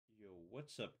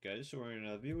What's up, guys? So we're in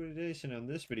a video today, and on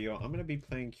this video I'm going to be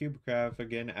playing CubeCraft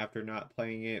again after not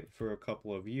playing it for a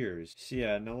couple of years. So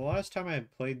yeah, now the last time I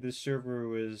played this server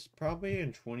was probably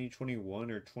in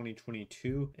 2021 or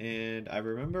 2022, and I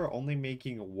remember only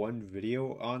making one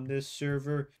video on this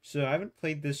server, so I haven't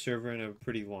played this server in a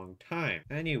pretty long time.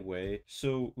 Anyway,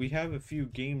 so we have a few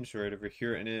games right over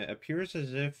here, and it appears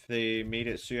as if they made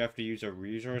it so you have to use a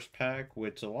resource pack,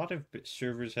 which a lot of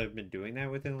servers have been doing that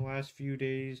within the last few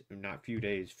days, not few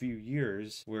days, few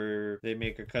years, where they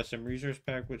make a custom resource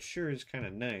pack, which sure is kind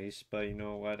of nice, but you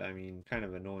know what, I mean, kind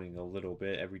of annoying a little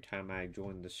bit every time I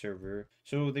join the server.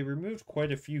 So they removed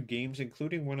quite a few games,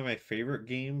 including one of my favorite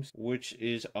games, which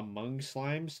is Among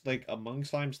Slimes. Like, Among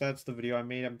Slimes, that's the video I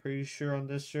made, I'm pretty sure, on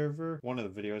this server. One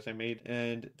of the videos I made,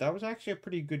 and that was actually a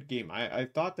pretty good game. I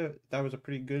thought that was a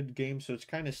pretty good game, so it's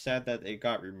kind of sad that it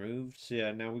got removed. So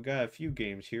yeah, now we got a few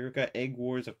games here. We got Egg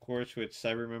Wars, of course, which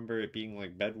I remember it being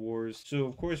like Bed Wars. So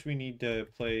of course we need to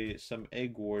play some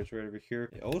Egg Wars right over here.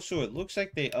 Also, it looks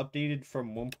like they updated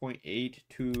from 1.8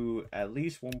 to at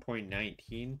least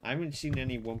 1.19. I haven't seen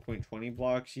any 1.20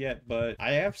 blocks yet, but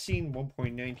I have seen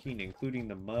 1.19, including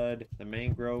the mud, the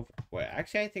mangrove. Well,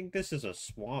 actually, I think this is a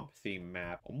swamp theme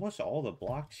map. Almost all the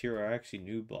blocks here are actually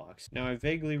new blocks. Now, I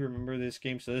vaguely remember this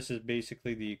game, so this is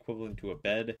basically the equivalent to a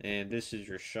bed, and this is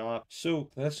your shop. So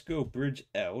let's go bridge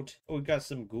out. Oh, we got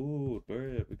some gold,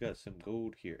 bro. We got some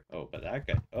gold here. Oh, but that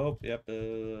guy. Oh, yep.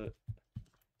 Oh,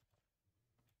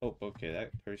 okay.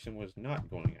 That person was not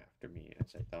going after me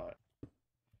as I thought.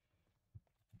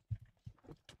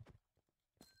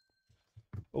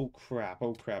 Oh crap,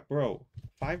 bro.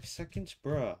 5 seconds,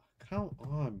 bruh. Come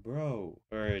on, bro.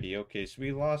 Alrighty, okay, so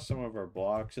we lost some of our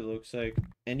blocks, it looks like.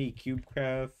 Any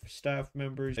CubeCraft staff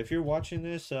members, if you're watching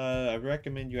this, I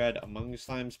recommend you add Among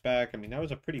Slimes back. I mean, that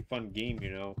was a pretty fun game,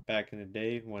 you know, back in the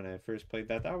day when I first played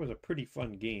that. That was a pretty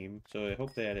fun game, so I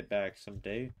hope they add it back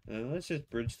someday. And let's just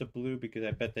bridge the blue because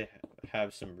I bet they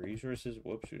have some resources.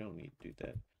 Whoops, we don't need to do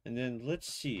that. And then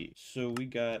let's see. So we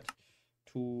got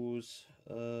tools.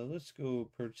 Let's go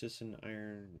purchase an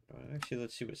iron. Actually,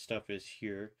 let's see what stuff is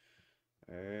here.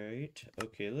 Alright,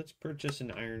 okay, let's purchase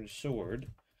an iron sword.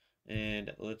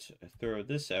 And let's throw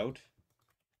this out.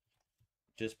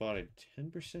 Just bought a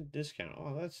 10% discount.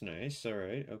 Oh, that's nice.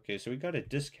 Alright, okay, so we got a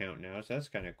discount now, so that's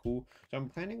kind of cool. So I'm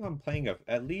planning on playing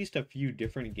at least a few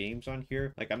different games on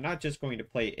here. Like, I'm not just going to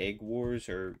play Egg Wars,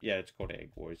 or, yeah, it's called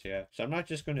Egg Wars, yeah. So I'm not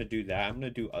just going to do that. I'm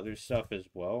going to do other stuff as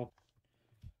well.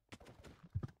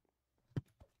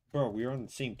 Bro, we're on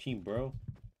the same team, bro.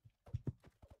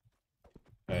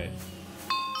 Alright.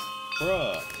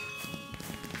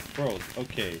 Bruh. Bro,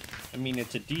 okay. I mean,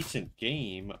 it's a decent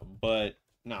game, but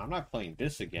no, I'm not playing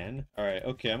this again. Alright,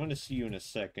 okay, I'm gonna see you in a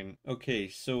second. Okay,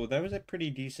 so that was a pretty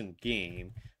decent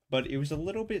game, but it was a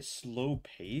little bit slow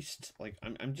paced. Like,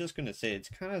 I'm just gonna say it's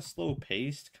kind of slow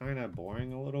paced, kind of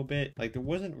boring a little bit. Like, there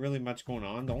wasn't really much going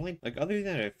on. The only, like, other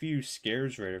than a few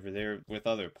scares right over there with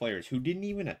other players who didn't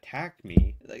even attack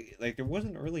me, like there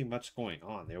wasn't really much going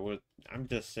on. I'm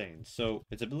just saying. So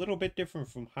it's a little bit different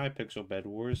from Hypixel Bed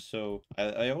Wars. So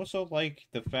I also like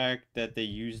the fact that they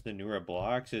use the newer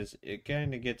blocks. Is it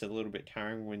kind of gets a little bit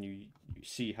tiring when you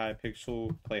see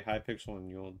Hypixel play Hypixel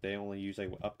and they only use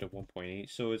like up to 1.8.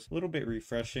 So it's a little bit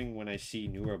refreshing when I see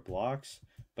newer blocks.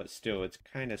 But still, it's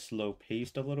kind of slow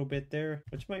paced a little bit there,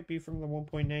 which might be from the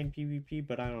 1.9 PvP,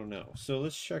 but I don't know. So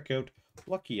let's check out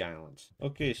Lucky Islands.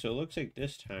 Okay, so it looks like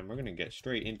this time we're gonna get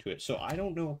straight into it. So I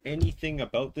don't know anything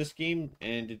about this game,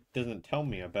 and it doesn't tell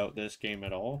me about this game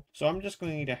at all. So I'm just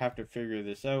going to have to figure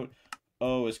this out.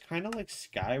 Oh, it's kind of like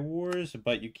Sky Wars,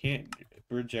 but you can't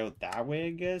bridge out that way,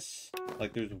 I guess.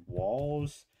 Like, there's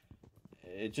walls.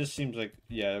 It just seems like,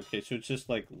 yeah, okay, so it's just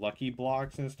like lucky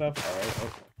blocks and stuff.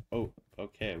 Alright, oh,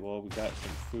 okay, well, we got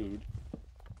some food.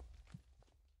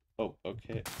 Oh,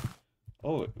 okay.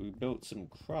 Oh, we built some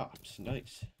crops.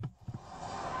 Nice.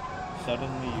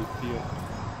 Suddenly you feel...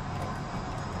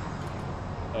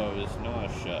 Oh, it's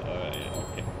nausea. Alright,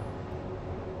 okay.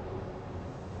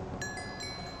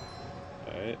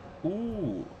 Alright.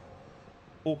 Ooh!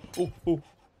 Oh, oh,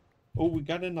 we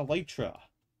got an elytra.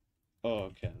 Oh,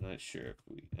 okay, I'm not sure if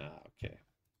we... okay.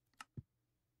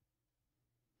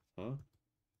 Huh?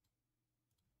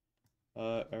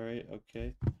 Alright,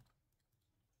 okay.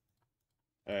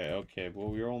 Alright, okay, well,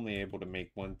 we were only able to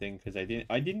make one thing, because I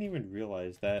didn't even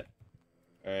realize that.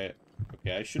 Alright,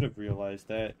 okay, I should have realized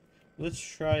that. Let's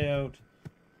try out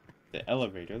the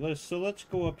elevator. Let's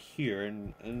go up here,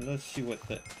 and let's see what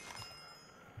the...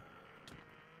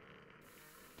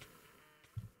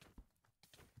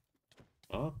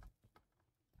 Huh?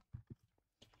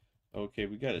 Okay,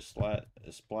 we got a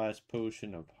splash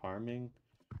potion of harming.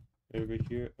 Over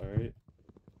here. Alright.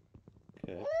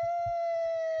 Okay.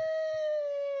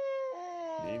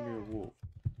 Name your wolf.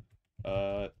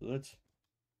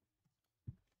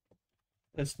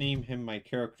 Let's name him my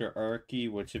character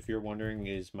Arky, which if you're wondering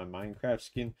is my Minecraft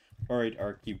skin. Alright,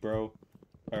 Arky, bro.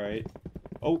 Alright.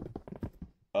 Oh.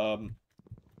 Um.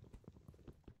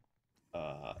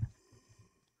 Come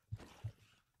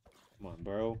on,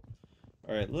 bro.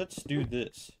 Alright, let's do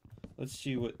this. Let's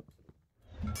see what...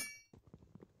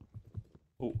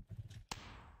 Oh.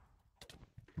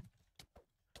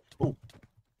 Oh.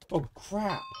 Oh,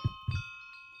 crap.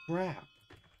 Crap.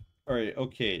 Alright,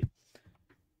 okay.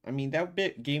 I mean,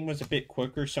 that game was a bit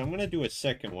quicker, so I'm gonna do a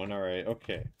second one. Alright,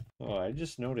 okay. Oh, I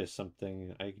just noticed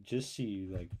something. I just see,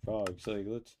 like, frogs. Like,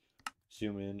 let's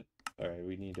zoom in. Alright,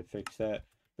 we need to fix that.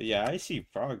 But yeah, I see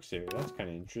frogs there. That's kind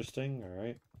of interesting.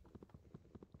 Alright.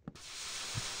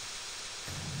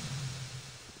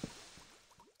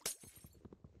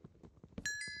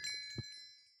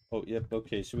 Oh, yep,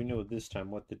 okay, so we know this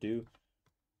time what to do.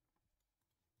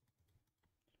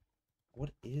 What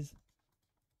is...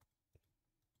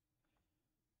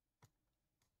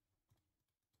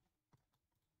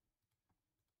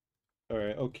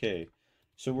 Alright, okay.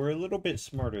 So we're a little bit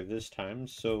smarter this time,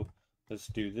 so let's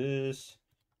do this.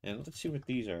 And let's see what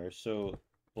these are. So,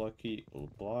 lucky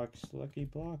blocks, lucky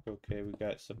block. Okay, we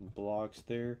got some blocks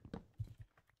there.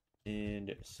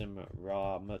 And some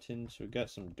raw mutton. So we got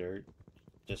some dirt.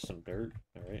 Just some dirt.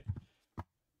 Alright.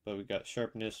 But we got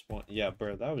sharpness one. Yeah,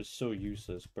 bro, that was so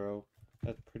useless, bro.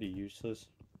 That's pretty useless.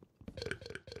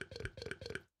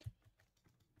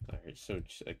 Alright, so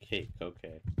just a cake.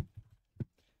 Okay.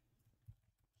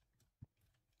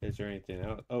 Is there anything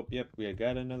else? Oh, yep, we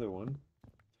got another one.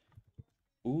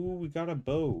 Ooh, we got a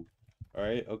bow.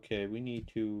 Alright, okay, we need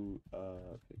to,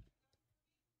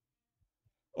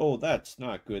 Oh, that's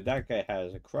not good. That guy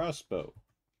has a crossbow.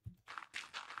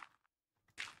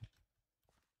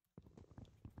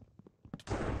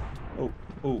 Oh,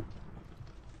 oh.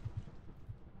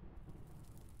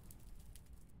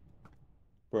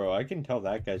 Bro, I can tell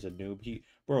that guy's a noob.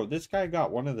 Bro, this guy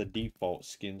got one of the default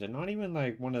skins, and not even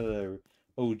like one of the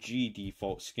OG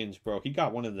default skins, bro. He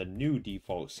got one of the new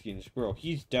default skins, bro.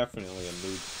 He's definitely a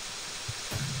noob.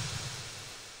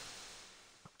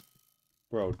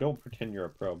 Bro, don't pretend you're a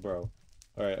pro, bro.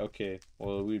 Alright, okay.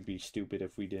 Well, we'd be stupid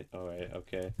if we didn't. Alright,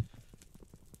 okay.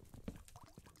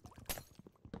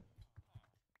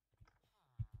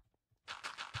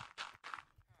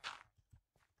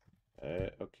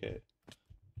 Okay.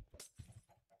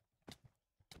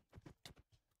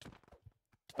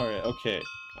 Alright, okay.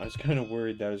 I was kind of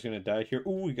worried that I was going to die here.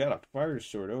 Ooh, we got a fire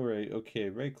sword. Alright, okay.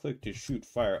 Right click to shoot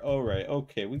fire. Alright,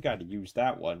 okay. We got to use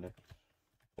that one.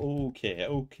 Okay,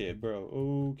 okay,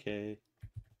 bro. Okay.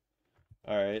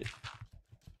 Alright.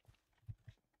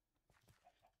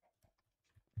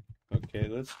 Okay,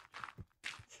 let's...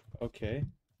 Okay.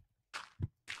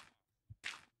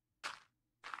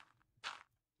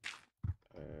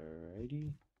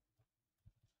 Alrighty.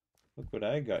 Look what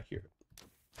I got here.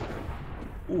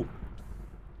 Ooh.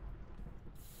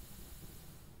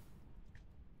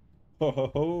 Ho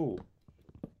ho ho.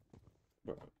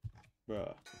 Bruh.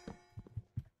 Bruh.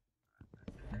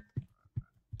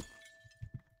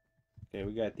 Okay,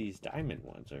 we got these diamond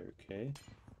ones. Okay.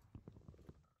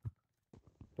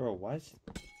 Bro, why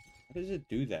does it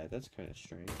do that? That's kind of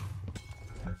strange.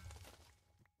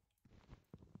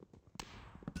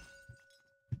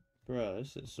 Bro,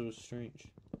 this is so strange.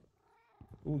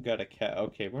 Ooh, we got a cat.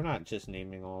 Okay, we're not just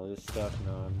naming all this stuff.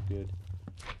 No, I'm good.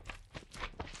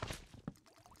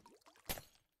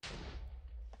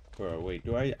 Bro, wait,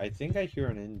 I think I hear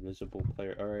an invisible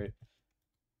player. Alright.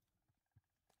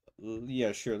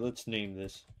 Yeah, sure, let's name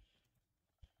this.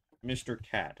 Mr.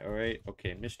 Cat, alright?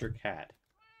 Okay, Mr. Cat.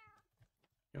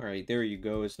 Alright, there you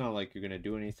go. It's not like you're gonna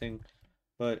do anything,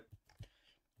 but...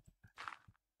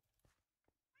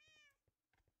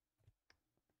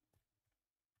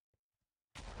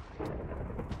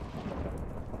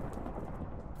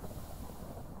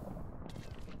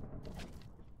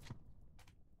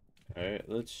 Alright,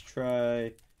 let's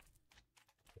try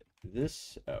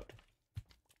this out.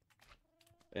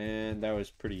 And that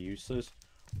was pretty useless.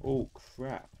 Oh,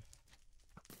 crap.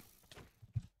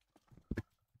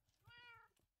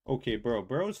 Okay, bro.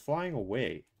 Bro's flying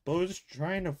away. Bro's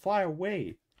trying to fly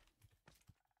away.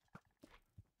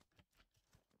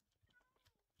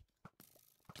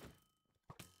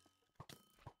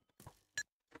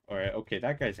 Alright, okay,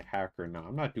 that guy's a hacker now.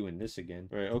 I'm not doing this again.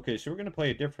 Alright, okay, so we're gonna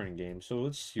play a different game. So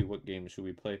let's see what game should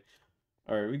we play.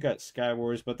 Alright, we got Sky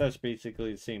Wars, but that's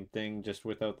basically the same thing, just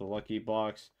without the lucky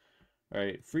blocks.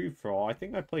 Alright, Free For All. I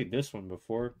think I played this one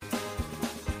before.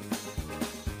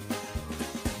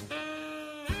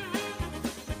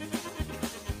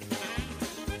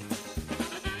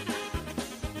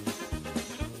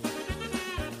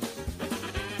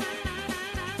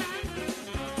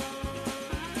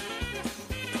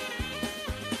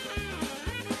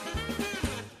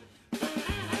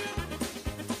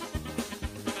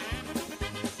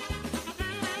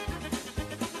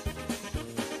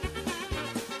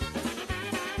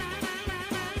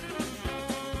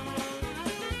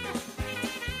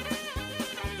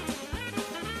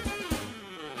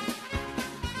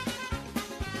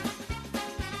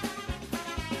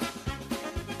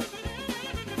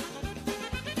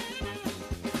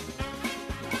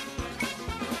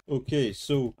 Okay,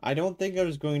 so I don't think I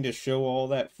was going to show all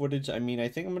that footage. I mean, I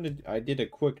think I did a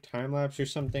quick time lapse or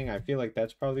something. I feel like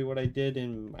that's probably what I did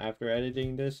in after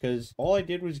editing this, because all I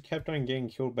did was kept on getting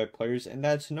killed by players, and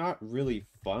that's not really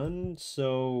fun.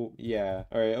 So yeah.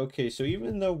 Alright, okay, so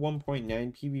even though 1.9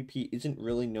 PvP isn't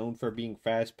really known for being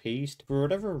fast paced, for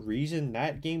whatever reason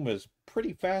that game was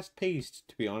pretty fast paced,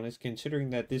 to be honest,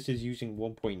 considering that this is using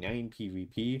 1.9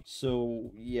 PvP.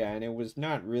 So yeah, and it was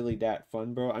not really that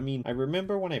fun, bro. I mean, I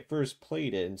remember when I first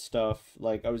played it and stuff,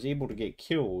 like I was able to get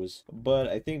kills, but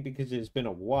I think because it's been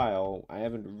a while, I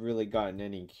haven't really gotten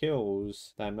any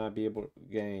kills. I'm not be able to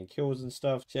get any kills and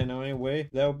stuff. So now anyway,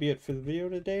 that'll be it for the video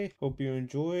today. Hope you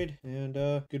enjoyed, and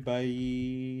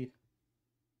goodbye.